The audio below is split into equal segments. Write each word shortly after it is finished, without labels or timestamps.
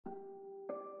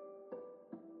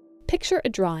Picture a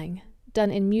drawing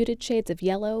done in muted shades of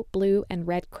yellow, blue, and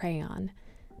red crayon.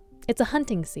 It's a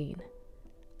hunting scene.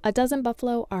 A dozen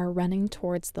buffalo are running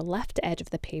towards the left edge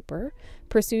of the paper,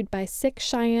 pursued by 6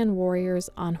 Cheyenne warriors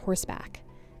on horseback.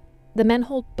 The men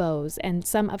hold bows, and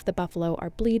some of the buffalo are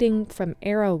bleeding from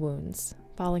arrow wounds,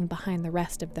 falling behind the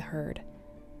rest of the herd.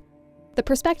 The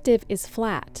perspective is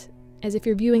flat, as if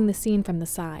you're viewing the scene from the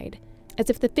side, as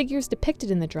if the figures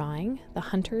depicted in the drawing, the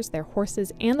hunters, their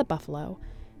horses, and the buffalo,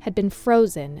 had been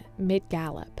frozen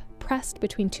mid-gallop, pressed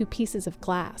between 2 pieces of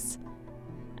glass,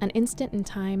 an instant in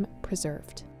time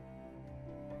preserved.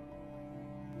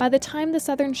 By the time the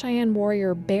Southern Cheyenne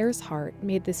warrior Bear's Heart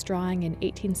made this drawing in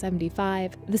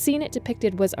 1875, the scene it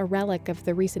depicted was a relic of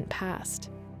the recent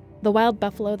past. The wild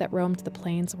buffalo that roamed the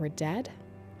plains were dead,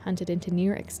 hunted into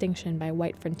near extinction by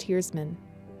white frontiersmen.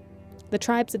 The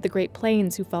tribes of the Great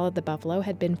Plains who followed the buffalo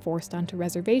had been forced onto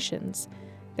reservations,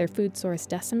 their food source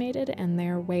decimated and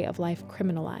their way of life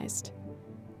criminalized.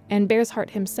 And Bear's Heart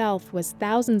himself was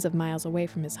thousands of miles away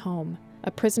from his home,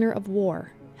 a prisoner of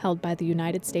war held by the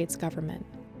United States government.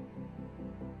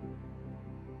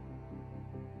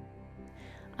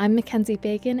 I'm Mackenzie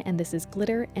Fagan, and this is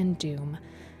Glitter and Doom,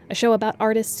 a show about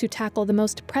artists who tackle the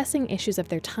most pressing issues of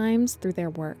their times through their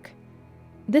work.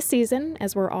 This season,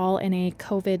 as we're all in a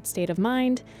COVID state of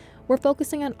mind, we're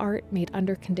focusing on art made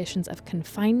under conditions of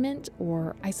confinement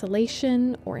or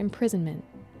isolation or imprisonment.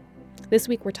 This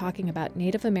week we're talking about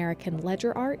Native American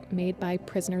ledger art made by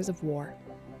prisoners of war.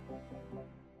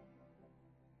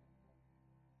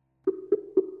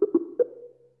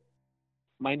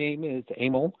 My name is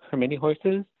Emil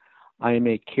Hermany-Horses. I am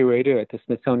a curator at the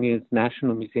Smithsonian's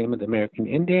National Museum of the American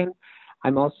Indian.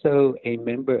 I'm also a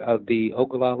member of the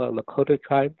Oglala Lakota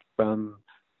tribe from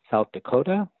South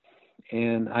Dakota,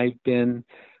 and I've been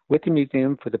with the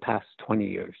museum for the past 20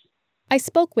 years. I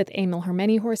spoke with Emil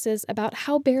Hermany-Horses about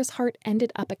how Bear's Heart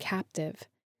ended up a captive.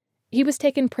 He was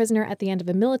taken prisoner at the end of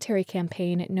a military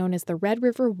campaign known as the Red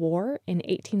River War in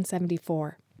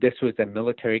 1874. This was a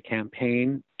military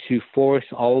campaign to force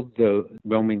all the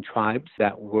roaming tribes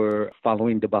that were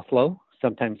following the buffalo.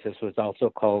 Sometimes this was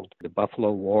also called the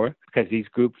Buffalo War because these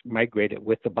groups migrated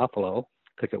with the buffalo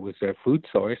because it was their food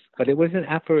source. But it was an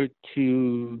effort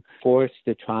to force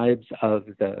the tribes of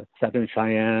the Southern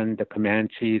Cheyenne, the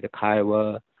Comanche, the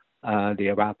Kiowa, the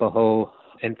Arapaho,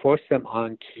 and force them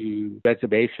onto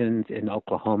reservations in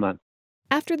Oklahoma.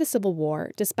 After the Civil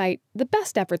War, despite the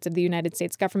best efforts of the United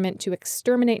States government to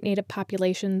exterminate Native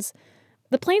populations,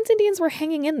 the Plains Indians were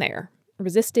hanging in there,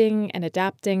 resisting and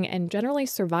adapting and generally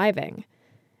surviving.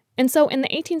 And so in the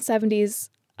 1870s,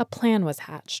 a plan was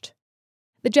hatched.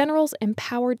 The generals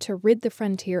empowered to rid the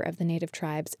frontier of the Native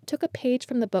tribes took a page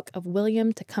from the book of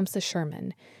William Tecumseh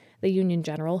Sherman, the Union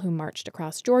general who marched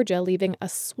across Georgia, leaving a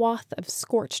swath of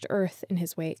scorched earth in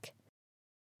his wake.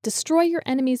 Destroy your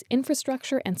enemy's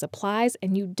infrastructure and supplies,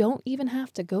 and you don't even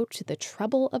have to go to the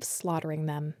trouble of slaughtering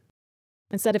them.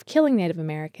 Instead of killing Native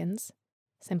Americans,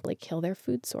 simply kill their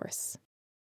food source.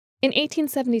 In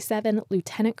 1877,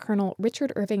 Lieutenant Colonel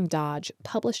Richard Irving Dodge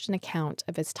published an account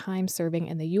of his time serving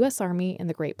in the U.S. Army in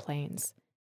the Great Plains.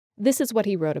 This is what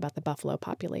he wrote about the buffalo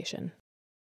population.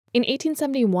 In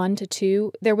 1871-2,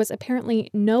 there was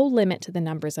apparently no limit to the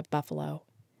numbers of buffalo.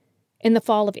 In the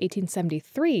fall of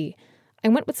 1873, I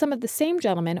went with some of the same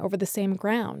gentlemen over the same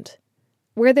ground.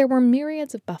 Where there were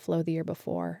myriads of buffalo the year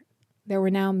before, there were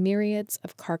now myriads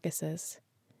of carcasses.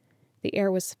 The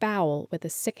air was foul with a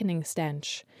sickening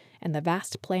stench, and the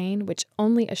vast plain, which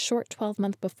only a short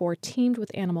 12-month before teemed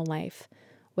with animal life,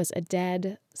 was a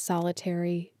dead,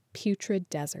 solitary, putrid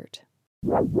desert.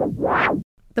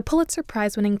 The Pulitzer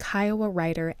Prize-winning Kiowa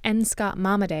writer N. Scott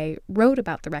Momaday wrote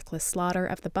about the reckless slaughter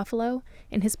of the buffalo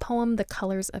in his poem The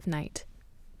Colors of Night.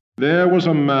 There was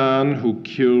a man who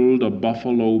killed a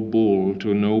buffalo bull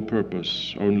to no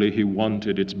purpose, only he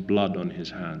wanted its blood on his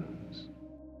hands.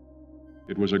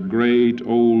 It was a great,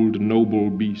 old, noble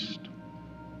beast,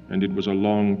 and it was a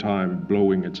long time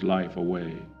blowing its life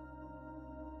away.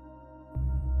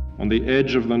 On the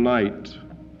edge of the night,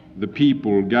 the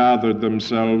people gathered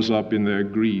themselves up in their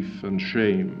grief and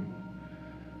shame.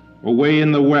 Away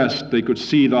in the west, they could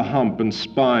see the hump and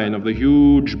spine of the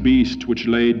huge beast which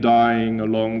lay dying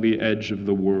along the edge of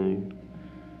the world.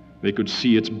 They could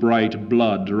see its bright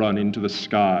blood run into the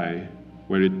sky,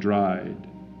 where it dried,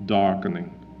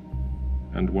 darkening,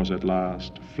 and was at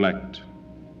last flecked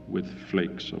with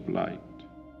flakes of light.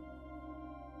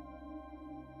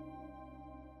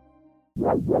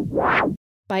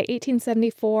 By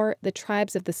 1874, the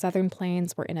tribes of the Southern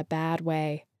Plains were in a bad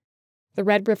way. The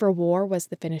Red River War was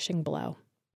the finishing blow.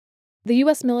 The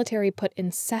U.S. military put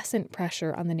incessant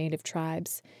pressure on the Native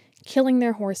tribes, killing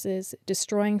their horses,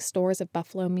 destroying stores of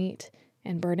buffalo meat,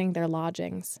 and burning their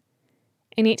lodgings.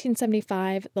 In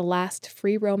 1875, the last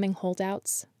free-roaming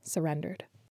holdouts surrendered.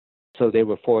 So they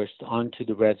were forced onto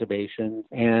the reservation,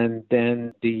 and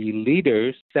then the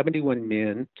leaders, 71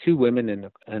 men, 2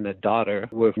 women and a daughter,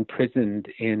 were imprisoned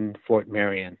in Fort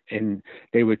Marion, and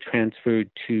they were transferred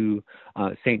to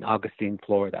St. Augustine,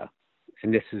 Florida.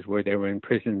 And this is where they were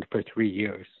imprisoned for 3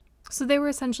 years. So they were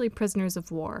essentially prisoners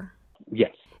of war.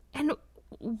 Yes. And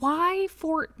why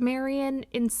Fort Marion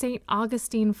in St.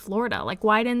 Augustine, Florida? Like,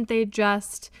 why didn't they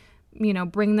just,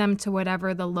 bring them to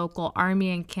whatever the local army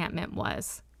encampment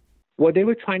was? Well, they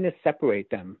were trying to separate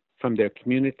them from their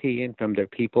community and from their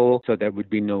people so there would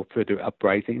be no further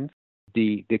uprisings.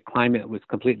 The climate was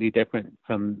completely different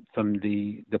from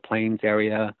the plains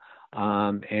area,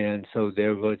 and so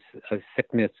there was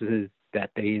sicknesses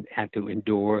that they had to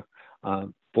endure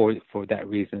for that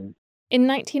reason. In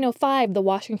 1905, the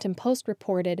Washington Post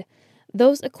reported,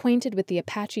 "Those acquainted with the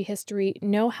Apache history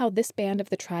know how this band of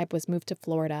the tribe was moved to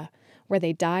Florida, where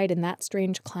they died in that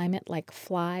strange climate like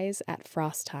flies at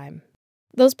frost time."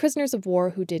 Those prisoners of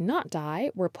war who did not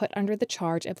die were put under the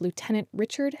charge of Lieutenant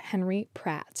Richard Henry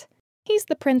Pratt. He's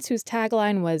the prince whose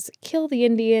tagline was, "Kill the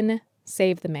Indian,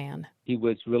 save the man." He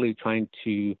was really trying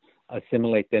to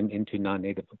assimilate them into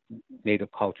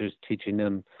non-native cultures, teaching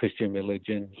them Christian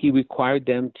religion. He required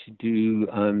them to do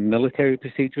military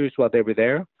procedures while they were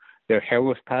there. Their hair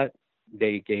was cut.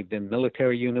 They gave them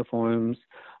military uniforms.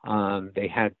 They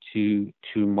had to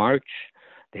march.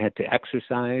 They had to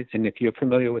exercise. And if you're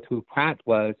familiar with who Pratt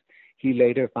was, he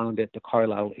later founded the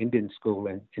Carlisle Indian School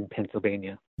in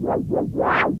Pennsylvania.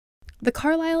 The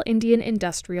Carlisle Indian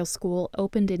Industrial School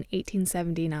opened in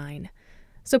 1879.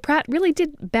 So Pratt really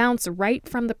did bounce right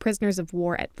from the prisoners of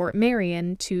war at Fort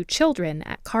Marion to children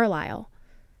at Carlisle.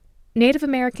 Native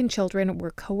American children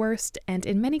were coerced and,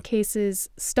 in many cases,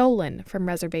 stolen from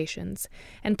reservations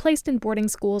and placed in boarding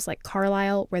schools like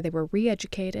Carlisle, where they were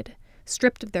re-educated,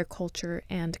 stripped of their culture,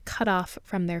 and cut off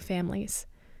from their families.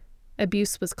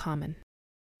 Abuse was common.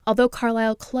 Although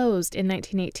Carlisle closed in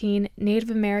 1918,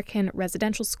 Native American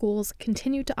residential schools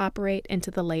continued to operate into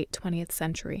the late 20th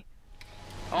century.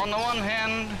 On the one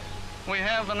hand, we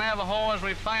have the Navajo as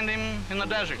we find him in the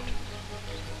desert.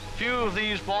 Few of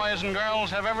these boys and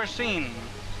girls have ever seen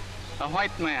a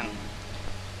white man.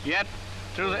 Yet,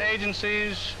 through the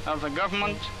agencies of the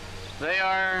government, they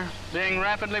are being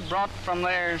rapidly brought from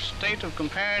their state of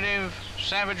comparative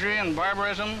savagery and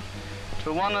barbarism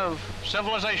to one of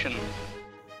civilization.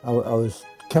 I was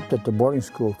kept at the boarding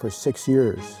school for 6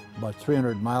 years, about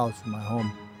 300 miles from my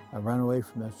home. I ran away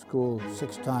from that school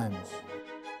 6 times.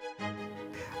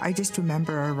 I just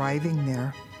remember arriving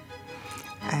there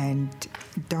and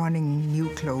donning new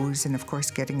clothes and, of course,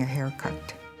 getting a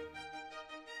haircut.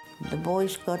 The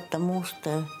boys got the most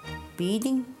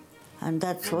beating, and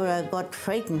that's where I got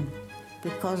frightened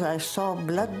because I saw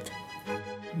blood.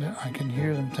 I can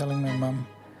hear them telling my mom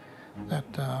that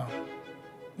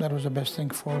that was the best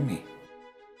thing for me.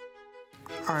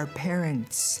 Our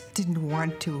parents didn't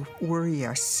want to worry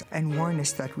us and warn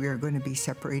us that we were going to be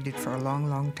separated for a long,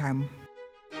 long time.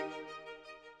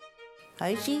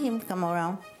 I see him come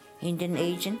around, Indian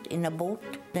agent in a boat,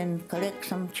 then collect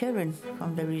some children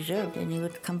from the reserve. Then he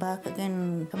would come back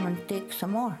again, come and take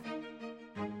some more.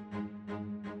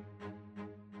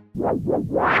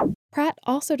 Pratt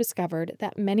also discovered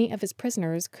that many of his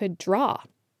prisoners could draw.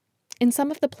 In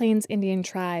some of the Plains Indian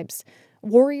tribes,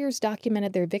 warriors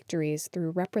documented their victories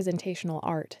through representational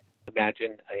art.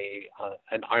 Imagine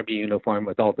an army uniform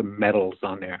with all the medals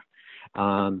on there.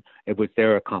 It was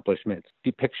their accomplishments.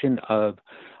 Depiction of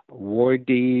war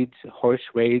deeds, horse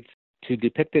raids, to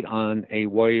depict it on a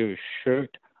warrior's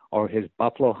shirt or his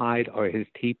buffalo hide or his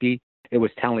teepee, it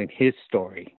was telling his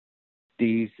story.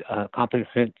 These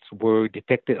accomplishments were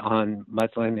depicted on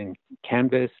muslin and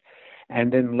canvas,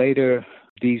 and then later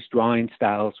these drawing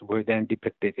styles were then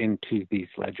depicted into these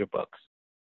ledger books.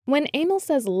 When Emil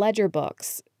says ledger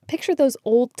books, picture those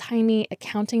old-timey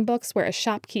accounting books where a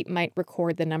shopkeep might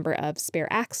record the number of spare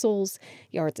axles,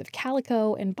 yards of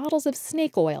calico, and bottles of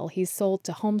snake oil he's sold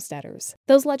to homesteaders.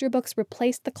 Those ledger books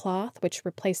replaced the cloth, which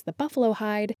replaced the buffalo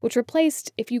hide, which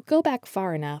replaced, if you go back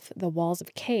far enough, the walls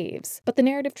of caves. But the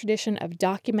narrative tradition of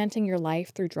documenting your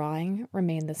life through drawing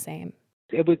remained the same.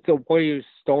 It was the warrior's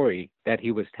story that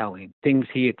he was telling, things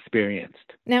he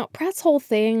experienced. Now, Pratt's whole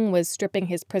thing was stripping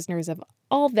his prisoners of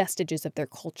all vestiges of their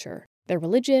culture, their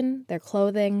religion, their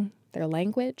clothing, their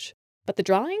language. But the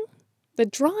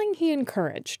drawing he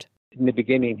encouraged. In the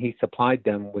beginning, he supplied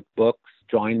them with books,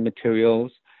 drawing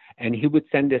materials, and he would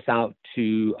send this out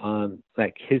to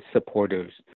his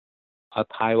supporters. A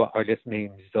Kiowa artist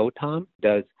named Zotam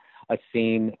does a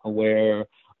scene where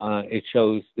it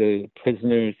shows the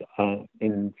prisoners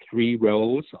in 3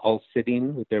 rows, all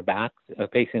sitting with their backs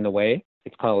facing away.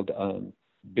 It's called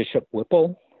Bishop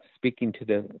Whipple speaking to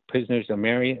the prisoners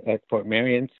at Fort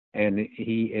Marion, and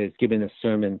he is giving a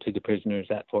sermon to the prisoners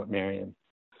at Fort Marion.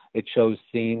 It shows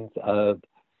scenes of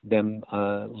them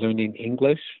learning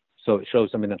English, so it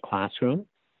shows them in a classroom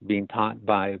being taught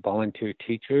by volunteer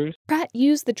teachers. Pratt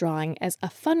used the drawing as a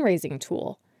fundraising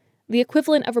tool, the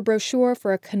equivalent of a brochure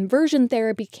for a conversion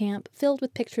therapy camp filled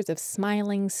with pictures of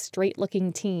smiling,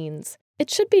 straight-looking teens. It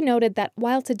should be noted that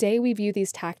while today we view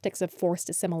these tactics of forced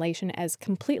assimilation as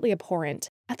completely abhorrent,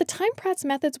 at the time Pratt's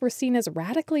methods were seen as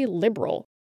radically liberal.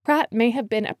 Pratt may have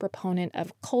been a proponent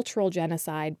of cultural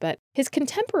genocide, but his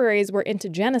contemporaries were into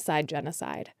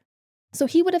genocide. So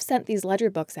he would have sent these ledger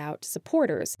books out to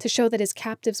supporters to show that his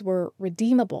captives were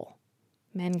redeemable,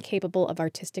 men capable of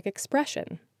artistic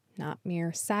expression, not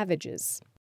mere savages.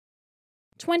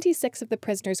 26 of the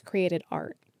prisoners created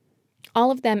art.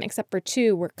 All of them, except for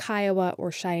 2, were Kiowa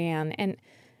or Cheyenne, and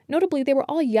notably, they were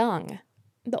all young.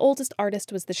 The oldest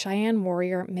artist was the Cheyenne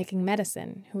warrior making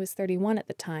medicine, who was 31 at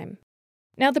the time.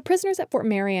 Now, the prisoners at Fort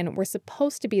Marion were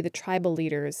supposed to be the tribal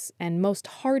leaders and most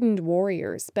hardened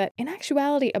warriors, but in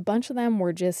actuality, a bunch of them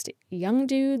were just young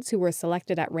dudes who were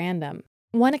selected at random.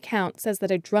 One account says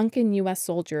that a drunken U.S.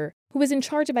 soldier who was in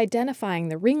charge of identifying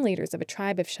the ringleaders of a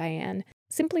tribe of Cheyenne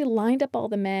simply lined up all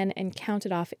the men and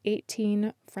counted off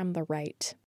 18 from the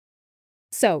right.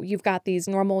 So you've got these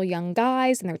normal young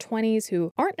guys in their 20s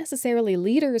who aren't necessarily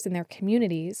leaders in their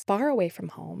communities, far away from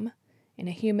home, in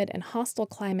a humid and hostile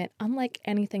climate unlike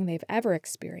anything they've ever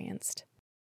experienced.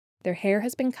 Their hair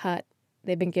has been cut,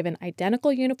 they've been given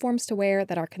identical uniforms to wear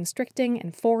that are constricting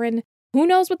and foreign. Who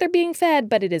knows what they're being fed,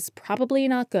 but it is probably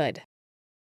not good.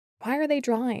 Why are they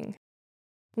drawing?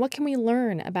 What can we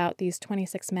learn about these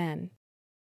 26 men?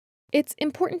 It's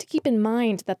important to keep in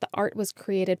mind that the art was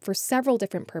created for several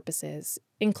different purposes,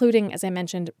 including, as I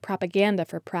mentioned, propaganda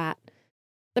for Pratt.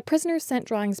 The prisoners sent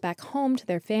drawings back home to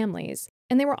their families,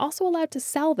 and they were also allowed to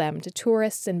sell them to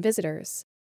tourists and visitors.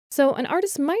 So an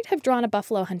artist might have drawn a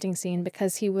buffalo hunting scene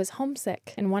because he was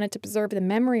homesick and wanted to preserve the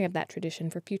memory of that tradition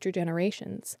for future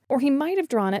generations. Or he might have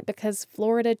drawn it because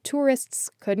Florida tourists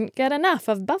couldn't get enough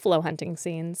of buffalo hunting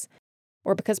scenes.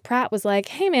 Or because Pratt was like,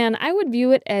 hey man, I would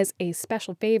view it as a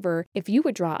special favor if you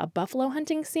would draw a buffalo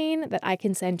hunting scene that I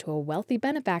can send to a wealthy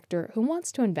benefactor who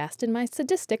wants to invest in my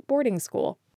sadistic boarding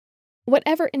school.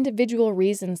 Whatever individual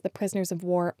reasons the prisoners of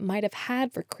war might have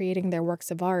had for creating their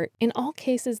works of art, in all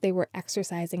cases they were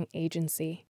exercising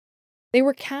agency. They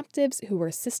were captives who were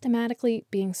systematically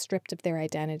being stripped of their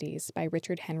identities by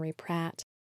Richard Henry Pratt,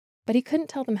 but he couldn't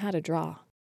tell them how to draw.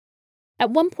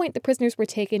 At one point, the prisoners were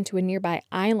taken to a nearby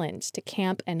island to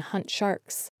camp and hunt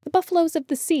sharks, the buffaloes of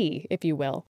the sea, if you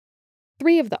will.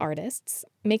 3 of the artists,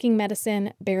 Making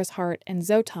Medicine, Bear's Heart, and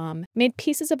Zotam, made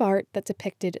pieces of art that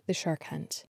depicted the shark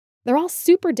hunt. They're all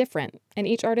super different, and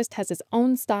each artist has his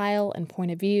own style and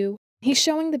point of view. He's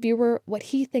showing the viewer what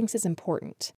he thinks is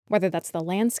important, whether that's the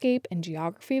landscape and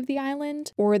geography of the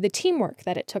island, or the teamwork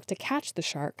that it took to catch the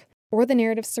shark, or the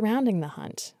narrative surrounding the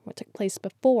hunt, what took place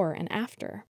before and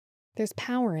after. There's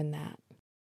power in that.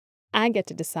 I get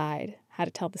to decide how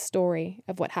to tell the story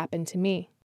of what happened to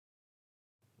me.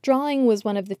 Drawing was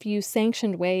one of the few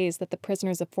sanctioned ways that the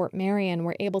prisoners of Fort Marion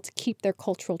were able to keep their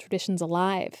cultural traditions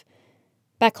alive.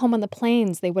 Back home on the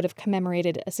plains, they would have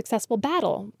commemorated a successful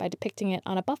battle by depicting it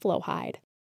on a buffalo hide.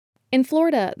 In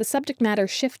Florida, the subject matter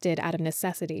shifted out of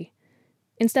necessity.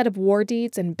 Instead of war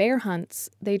deeds and bear hunts,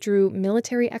 they drew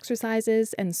military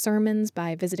exercises and sermons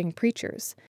by visiting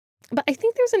preachers. But I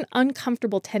think there's an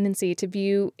uncomfortable tendency to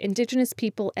view indigenous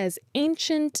people as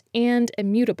ancient and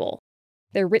immutable,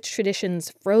 their rich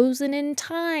traditions frozen in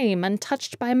time,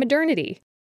 untouched by modernity.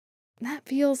 That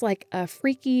feels like a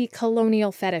freaky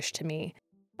colonial fetish to me,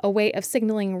 a way of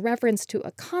signaling reverence to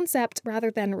a concept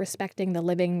rather than respecting the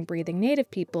living, breathing native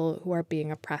people who are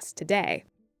being oppressed today.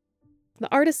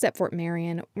 The artists at Fort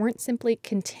Marion weren't simply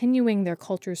continuing their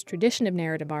culture's tradition of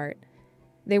narrative art.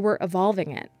 They were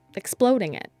evolving it,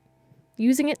 exploding it,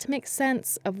 using it to make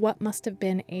sense of what must have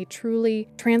been a truly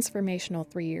transformational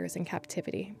 3 years in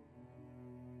captivity.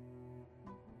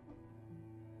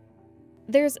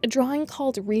 There's a drawing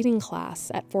called Reading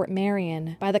Class at Fort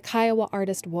Marion by the Kiowa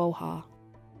artist Woha.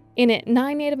 In it,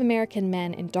 9 Native American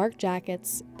men in dark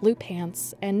jackets, blue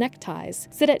pants, and neckties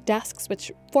sit at desks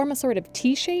which form a sort of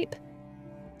T-shape.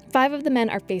 5 of the men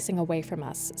are facing away from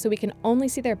us, so we can only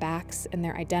see their backs and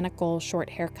their identical short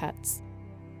haircuts.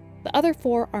 The other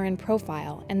 4 are in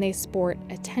profile, and they sport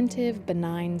attentive,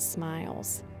 benign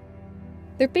smiles.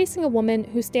 They're facing a woman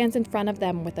who stands in front of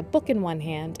them with a book in one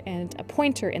hand and a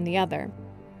pointer in the other.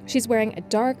 She's wearing a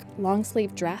dark,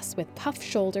 long-sleeve dress with puffed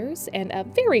shoulders and a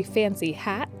very fancy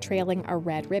hat trailing a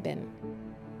red ribbon.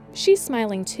 She's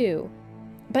smiling too,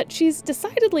 but she's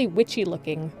decidedly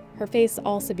witchy-looking, her face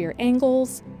all severe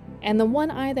angles, and the one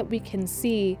eye that we can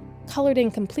see colored in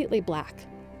completely black.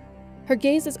 Her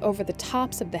gaze is over the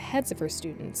tops of the heads of her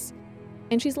students,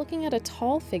 and she's looking at a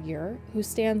tall figure who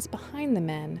stands behind the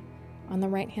men on the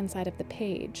right-hand side of the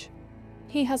page.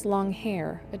 He has long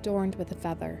hair adorned with a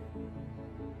feather.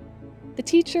 The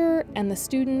teacher and the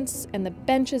students and the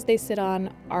benches they sit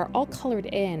on are all colored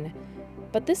in,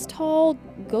 but this tall,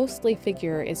 ghostly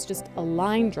figure is just a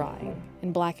line drawing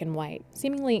in black and white,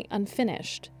 seemingly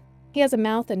unfinished. He has a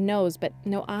mouth and nose, but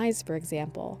no eyes, for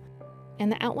example,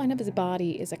 and the outline of his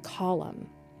body is a column,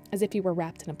 as if he were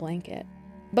wrapped in a blanket.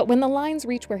 But when the lines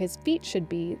reach where his feet should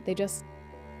be, they just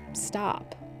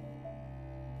stop,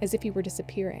 as if he were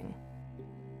disappearing.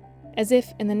 As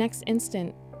if in the next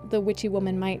instant, the witchy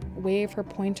woman might wave her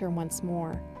pointer once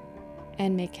more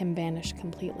and make him vanish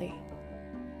completely.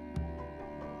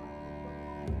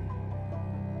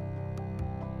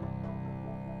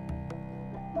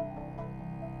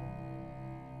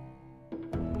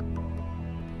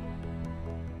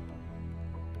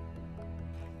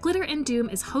 Glitter and Doom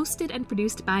is hosted and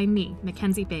produced by me,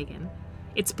 Mackenzie Fagan.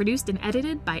 It's produced and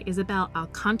edited by Isabel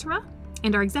Alcantara,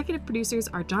 and our executive producers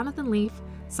are Jonathan Leaf,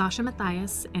 Sasha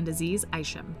Matthias, and Aziz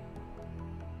Isham.